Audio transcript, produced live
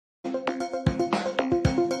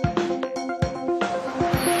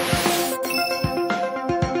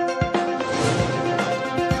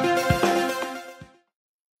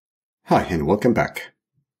Hi and welcome back.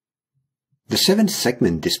 The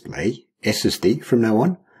 7-segment display, SSD from now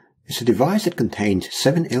on, is a device that contains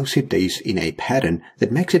 7 LCDs in a pattern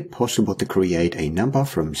that makes it possible to create a number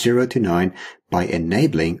from 0 to 9 by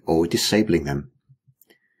enabling or disabling them.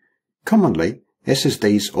 Commonly,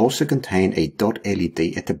 SSDs also contain a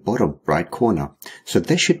 .LED at the bottom right corner, so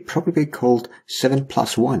they should probably be called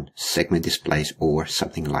 7+1 segment displays or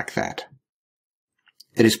something like that.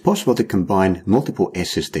 It is possible to combine multiple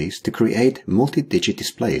SSDs to create multi-digit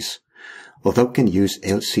displays. Although we can use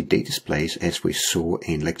LCD displays as we saw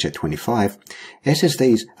in Lecture 25,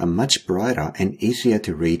 SSDs are much brighter and easier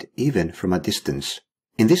to read even from a distance.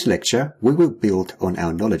 In this lecture, we will build on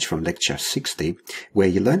our knowledge from Lecture 60, where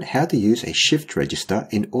you learned how to use a shift register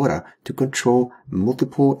in order to control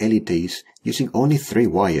multiple LEDs using only 3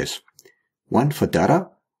 wires. One for data,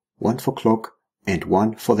 one for clock, and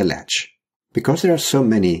one for the latch. Because there are so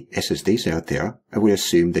many SSDs out there, I will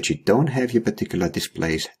assume that you don't have your particular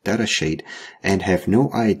display's data sheet and have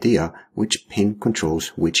no idea which pin controls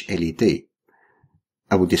which LED.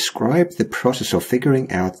 I will describe the process of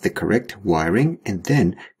figuring out the correct wiring and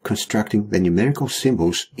then constructing the numerical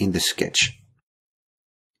symbols in the sketch.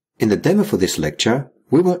 In the demo for this lecture,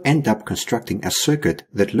 we will end up constructing a circuit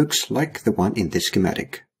that looks like the one in this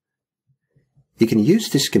schematic. You can use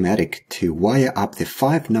this schematic to wire up the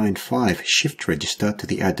 595 shift register to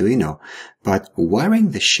the Arduino, but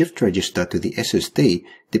wiring the shift register to the SSD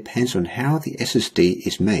depends on how the SSD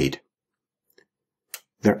is made.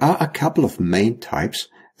 There are a couple of main types,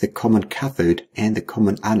 the common cathode and the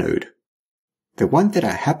common anode. The one that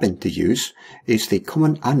I happen to use is the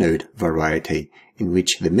common anode variety, in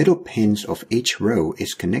which the middle pins of each row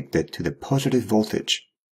is connected to the positive voltage.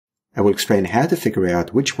 I will explain how to figure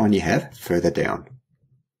out which one you have further down.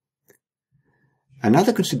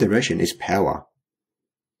 Another consideration is power.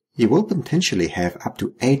 You will potentially have up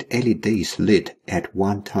to 8 LEDs lit at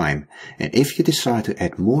one time, and if you decide to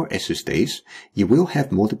add more SSDs, you will have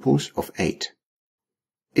multiples of 8.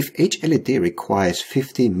 If each LED requires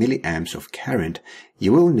 50 milliamps of current,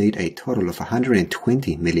 you will need a total of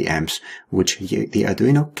 120 milliamps, which the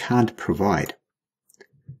Arduino can't provide.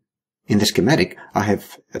 In the schematic, I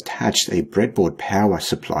have attached a breadboard power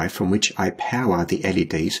supply from which I power the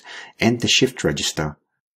LEDs and the shift register.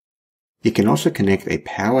 You can also connect a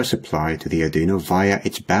power supply to the Arduino via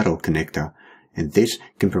its battle connector, and this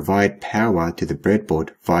can provide power to the breadboard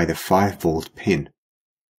via the 5-volt pin.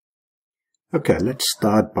 Okay, let's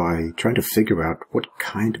start by trying to figure out what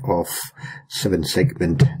kind of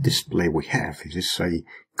 7-segment display we have. Is this a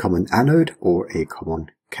common anode or a common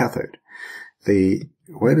cathode? The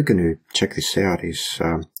way we're going to check this out is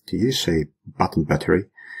to use a button battery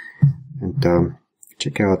and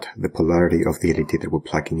check out the polarity of the LED that we're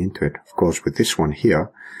plugging into it. Of course, with this one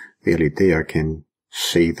here, the LED, I can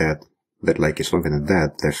see that that leg is longer than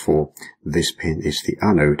that, therefore this pin is the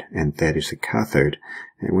anode and that is the cathode.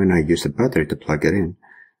 And when I use the battery to plug it in,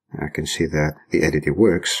 I can see that the LED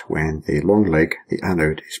works when the long leg, the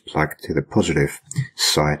anode, is plugged to the positive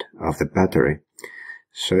side of the battery.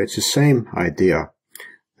 So it's the same idea,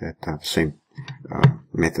 that same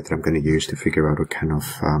method that I'm going to use to figure out what kind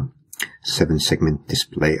of 7-segment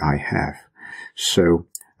display I have. So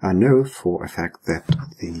I know for a fact that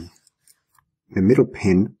the middle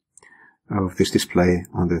pin of this display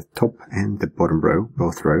on the top and the bottom row,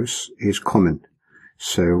 both rows, is common.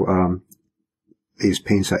 So these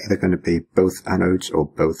pins are either going to be both anodes or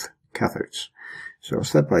both cathodes. So I'll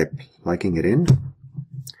start by plugging it in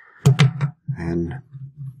and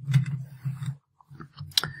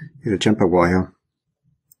use a jumper wire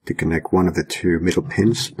to connect one of the 2 middle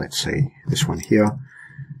pins. Let's say this one here.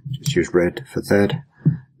 Just use red for that.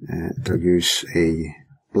 And I'll use a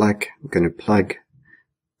black. I'm going to plug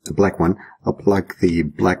the black one. I'll plug the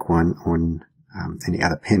black one on any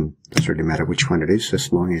other pin. Doesn't really matter which one it is,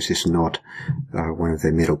 as long as it's not one of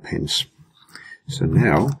the middle pins. So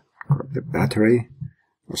now, grab the battery.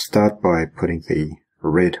 I'll start by putting the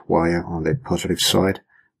red wire on the positive side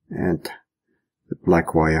and the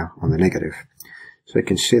black wire on the negative. So you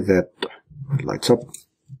can see that it lights up.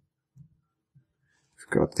 We've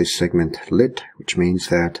got this segment lit, which means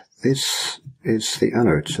that this is the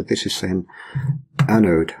anode. So this is an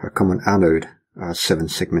anode, a common anode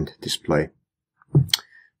 7-segment display.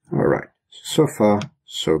 Alright, so far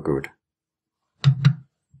so good.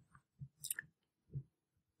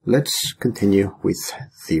 Let's continue with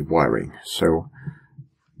the wiring. So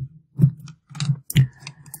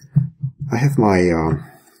I have my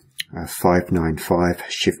 595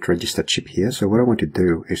 shift register chip here. So what I want to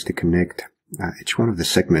do is to connect each one of the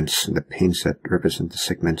segments, the pins that represent the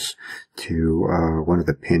segments, to one of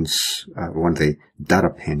the pins, one of the data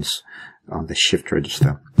pins on the shift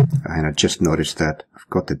register. And I just noticed that I've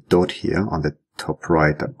got the dot here on the top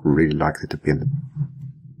right. I'd really like it to be in the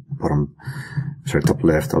top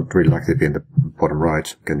left. I'd really like it to be in the bottom right.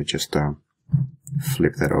 So I'm going to just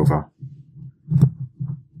flip that over.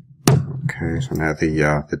 Okay, so now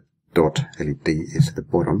the dot LED is at the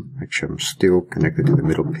bottom. Actually, I'm still connected to the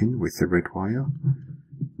middle pin with the red wire.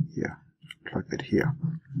 Yeah, plug that here.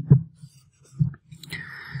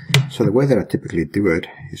 So the way that I typically do it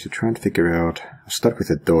is to try and figure out, I start with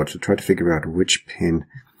the dot, to try to figure out which pin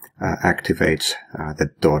activates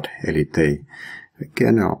the dot LED.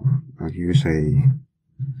 Again, I'll use a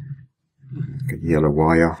yellow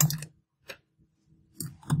wire.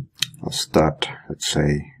 I'll start, let's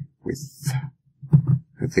say, with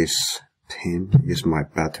this pin. Is my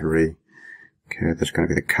battery. Okay, that's going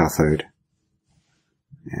to be the cathode.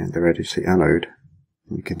 And the red is the anode.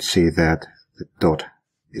 And you can see that the dot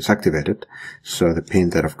is activated. So the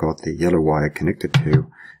pin that I've got the yellow wire connected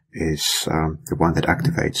to is the one that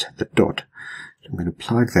activates the dot. So I'm going to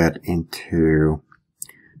plug that into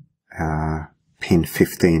pin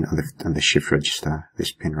 15 on the shift register,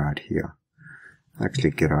 this pin right here. I'll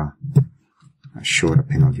actually get a shorter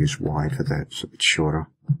pin. I'll use wide for that. It's a bit shorter.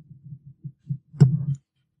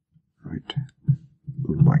 Right,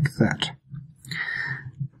 like that.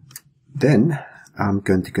 Then I'm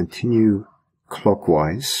going to continue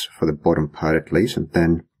clockwise for the bottom part at least, and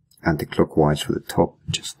then anti-clockwise for the top.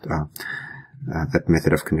 Just that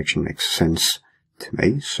method of connection makes sense to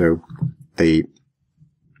me. So the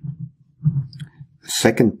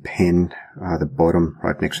second pin, the bottom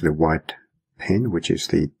right next to the white pin, which is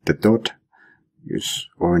the dot, use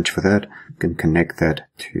orange for that. You can connect that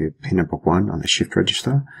to pin number 1 on the shift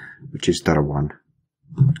register, which is data 1.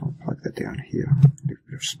 I'll plug that down here, leave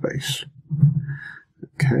a bit of space.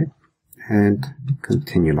 Okay, and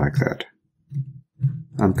continue like that.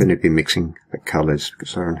 I'm going to be mixing the colors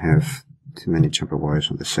because I don't have too many jumper wires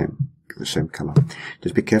on the same color.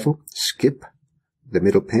 Just be careful. Skip the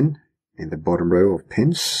middle pin in the bottom row of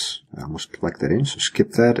pins. I almost plug that in, so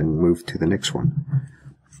skip that and move to the next one.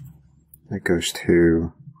 That goes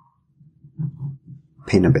to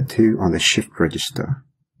pin number 2 on the shift register.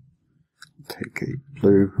 Take a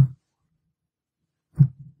blue.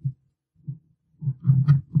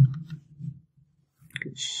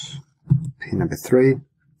 Pin number 3.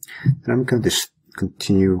 Then I'm going to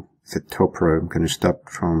continue the top row. I'm going to start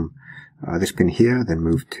from this pin here, then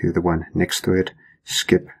move to the one next to it,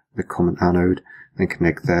 skip the common anode, then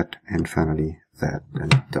connect that, and finally that,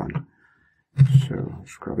 and done. So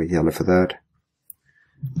let's grab a yellow for that.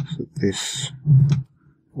 So this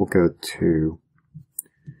will go to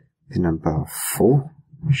pin number 4,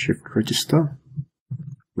 shift register.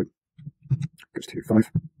 Goes to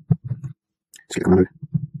 5. Skip the anode.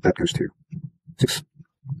 That goes to 6.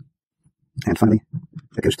 And finally,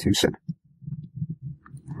 that goes to 7.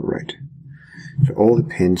 Right. So all the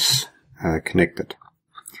pins are connected.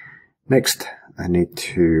 Next, I need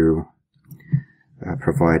to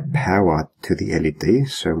provide power to the LED.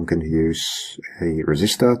 So I'm going to use a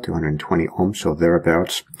resistor, 220 ohms or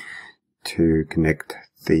thereabouts, to connect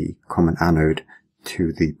the common anode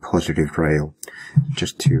to the positive rail.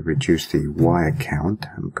 Just to reduce the wire count,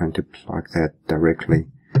 I'm going to plug that directly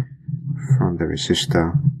from the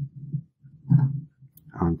resistor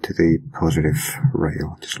onto the positive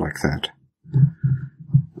rail, just like that.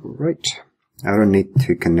 Right. I don't need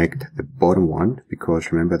to connect the bottom one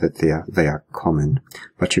because remember that they are common,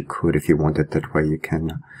 but you could if you wanted. That way you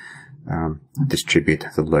can distribute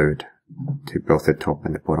the load to both the top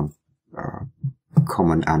and the bottom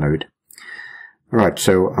common anode. Alright,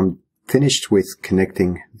 so I'm finished with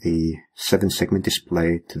connecting the 7-segment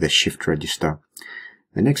display to the shift register.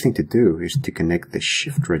 The next thing to do is to connect the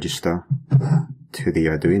shift register to the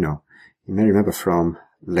Arduino. You may remember from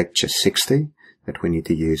lecture 60 that we need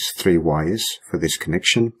to use 3 wires for this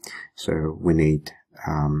connection. So we need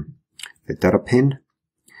the data pin,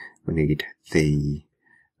 we need the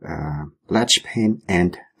latch pin,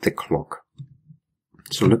 and the clock.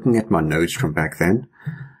 So looking at my notes from back then,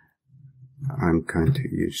 I'm going to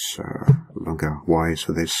use longer wires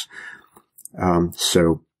for this.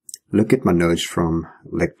 So look at my notes from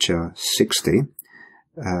lecture 60.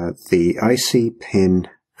 The IC pin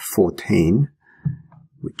 14,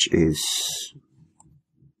 which is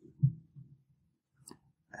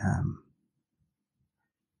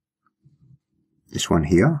this one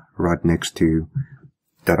here, right next to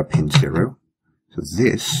data pin 0. So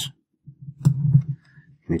this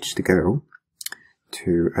needs to go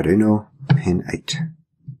to Arduino pin 8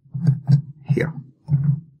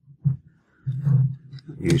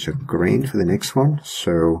 use a green for the next one.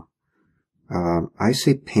 So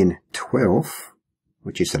IC pin 12,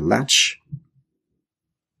 which is a latch.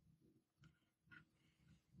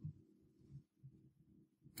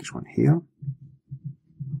 This one here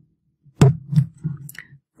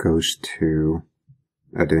goes to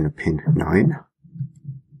Arduino pin 9.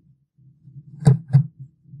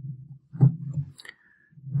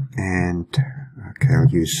 And okay, I'll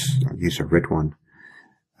use a red one.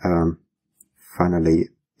 Finally,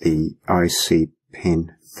 the IC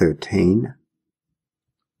pin 13.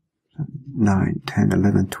 9, 10,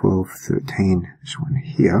 11, 12, 13. This one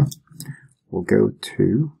here will go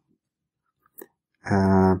to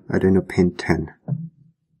Arduino pin 10.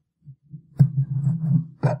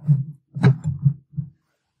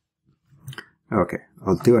 Okay,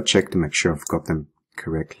 I'll do a check to make sure I've got them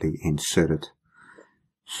correctly inserted.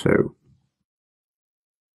 So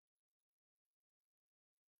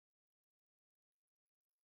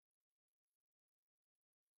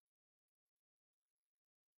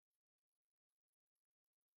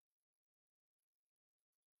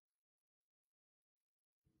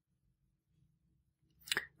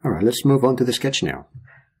alright, let's move on to the sketch now.